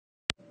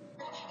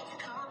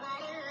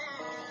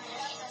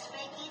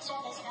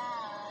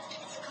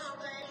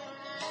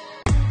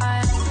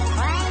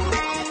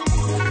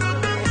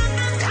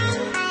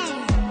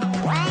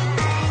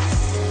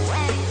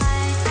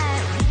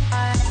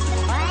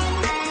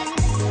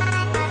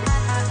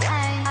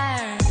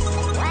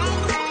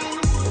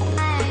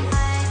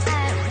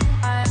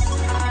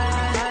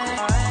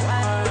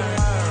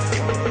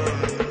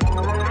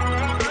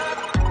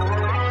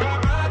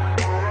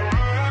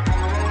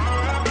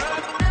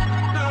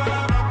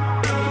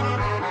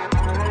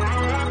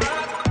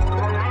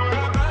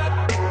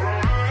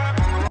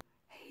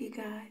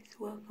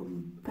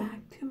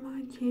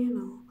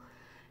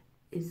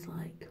It's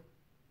like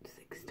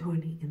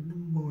 6:20 in the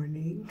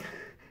morning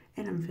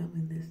and I'm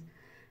filming this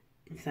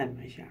inside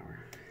my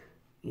shower.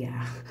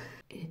 Yeah,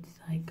 it's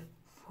like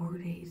 4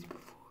 days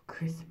before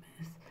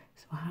Christmas,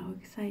 so how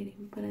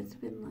exciting. But it's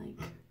been like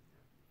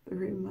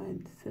 3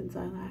 months since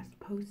I last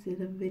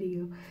posted a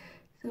video,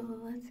 so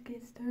let's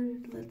get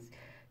started. Let's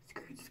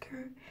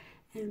skirt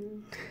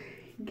and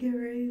get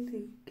ready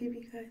to give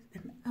you guys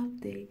an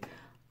update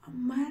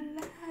on my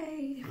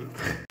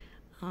life.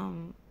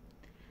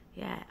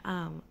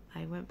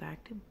 I went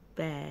back to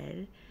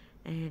bed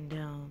and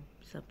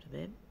slept a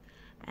bit,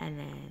 and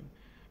then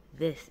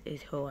this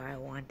is who I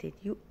wanted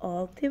you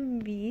all to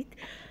meet.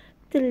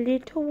 The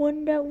little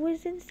one that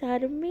was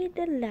inside of me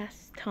the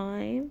last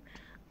time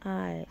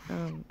I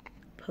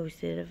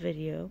posted a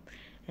video,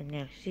 and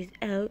now she's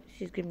out.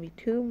 She's gonna be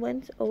 2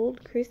 months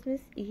old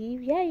Christmas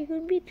Eve. Yeah, you're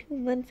gonna be 2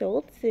 months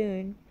old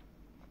soon.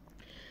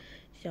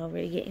 She's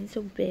already getting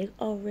so big,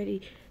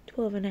 already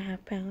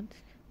 12.5 pounds,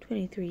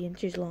 23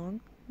 inches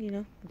long, you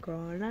know,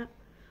 growing up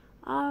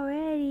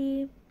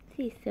already.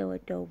 She's so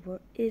adorable,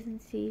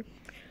 isn't she?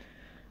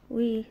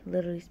 We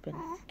literally spend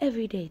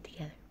every day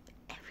together.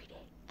 Every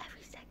day,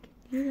 every second,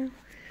 you know?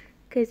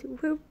 Because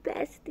we're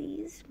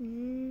besties.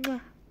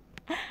 Mwah.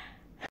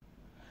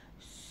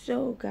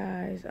 So,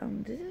 guys,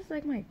 this is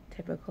like my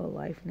typical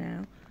life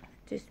now.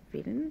 Just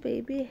feeding the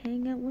baby,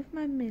 hang out with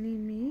my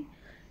mini-me,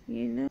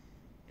 you know?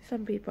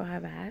 Some people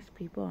have asked,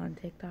 people on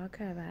TikTok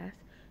have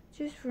asked,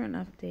 just for an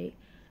update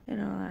and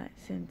all that,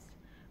 since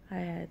I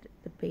had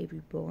the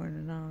baby born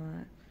and all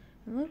that.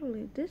 And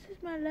literally, this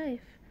is my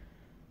life.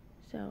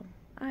 So,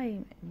 I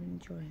am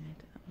enjoying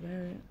it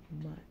very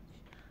much.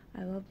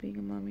 I love being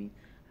a mommy.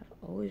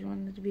 I've always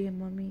wanted to be a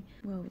mommy.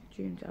 Well,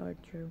 dreams are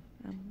true.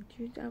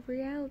 Dreams are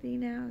reality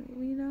now,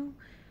 you know?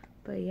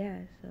 But yeah,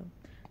 so,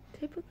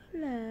 typical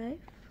life.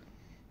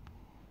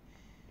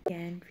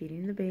 Again,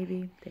 feeding the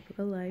baby,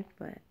 typical life,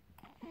 but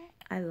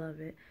I love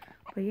it.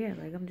 But yeah,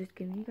 like, I'm just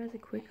giving you guys a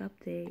quick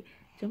update.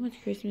 So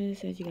much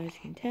Christmas, as you guys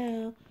can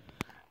tell.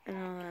 And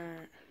all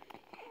that.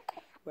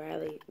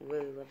 Riley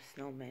really loves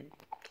snowmen.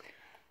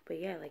 But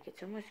yeah, like,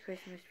 it's almost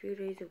Christmas, few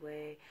days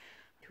away.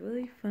 It's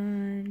really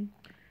fun.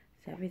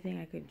 It's everything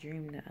I could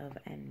dream of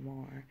and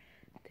more,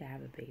 to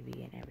have a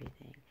baby and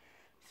everything.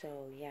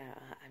 So yeah,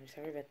 I'm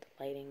sorry about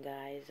the lighting,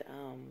 guys.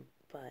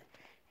 But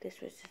this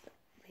was just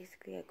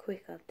basically a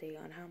quick update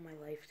on how my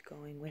life's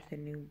going with a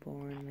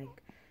newborn.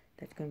 Like,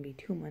 that's gonna be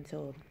 2 months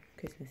old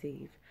Christmas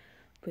Eve.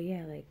 But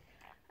yeah, like,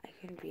 I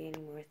couldn't be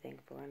any more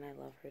thankful, and I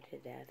love her to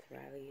death.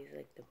 Riley is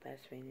like the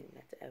best thing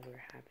that's ever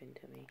happened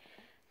to me.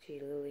 She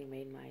literally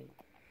made my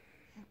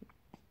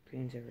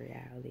dreams a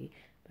reality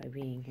by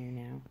being here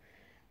now.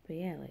 But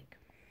yeah, like,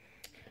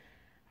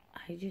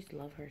 I just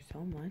love her so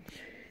much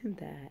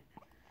that,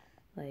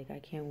 like, I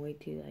can't wait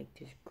to, like,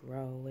 just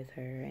grow with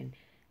her and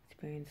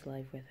experience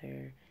life with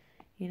her,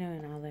 you know,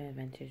 and all the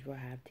adventures we'll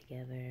have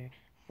together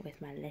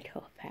with my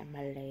little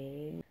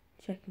family.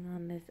 Checking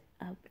on this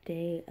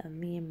update of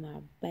me and my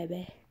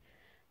baby.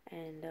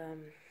 And,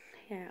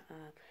 yeah,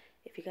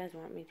 if you guys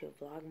want me to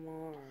vlog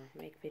more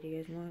or make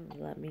videos more,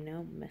 let me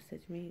know,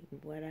 message me,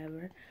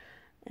 whatever.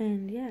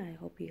 And yeah, I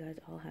hope you guys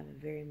all have a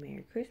very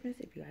Merry Christmas.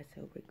 If you guys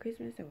celebrate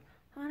Christmas or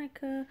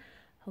Hanukkah,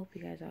 hope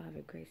you guys all have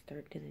a great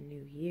start to the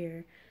new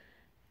year.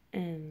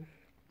 And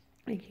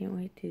I can't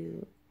wait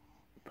to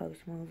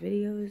post more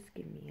videos,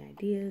 give me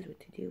ideas what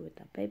to do with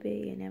the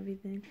baby and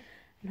everything.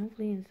 And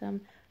hopefully in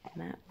some,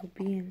 Matt will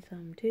be in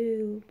some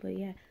too. But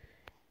yeah,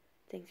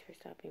 thanks for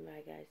stopping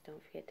by, guys.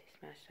 Don't forget to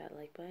smash that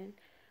like button.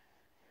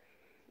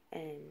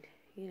 And,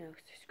 you know,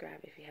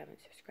 subscribe if you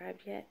haven't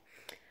subscribed yet.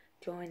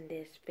 Join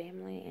this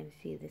family and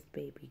see this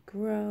baby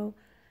grow.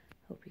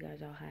 Hope you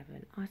guys all have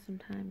an awesome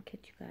time.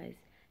 Catch you guys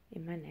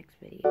in my next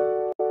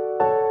video.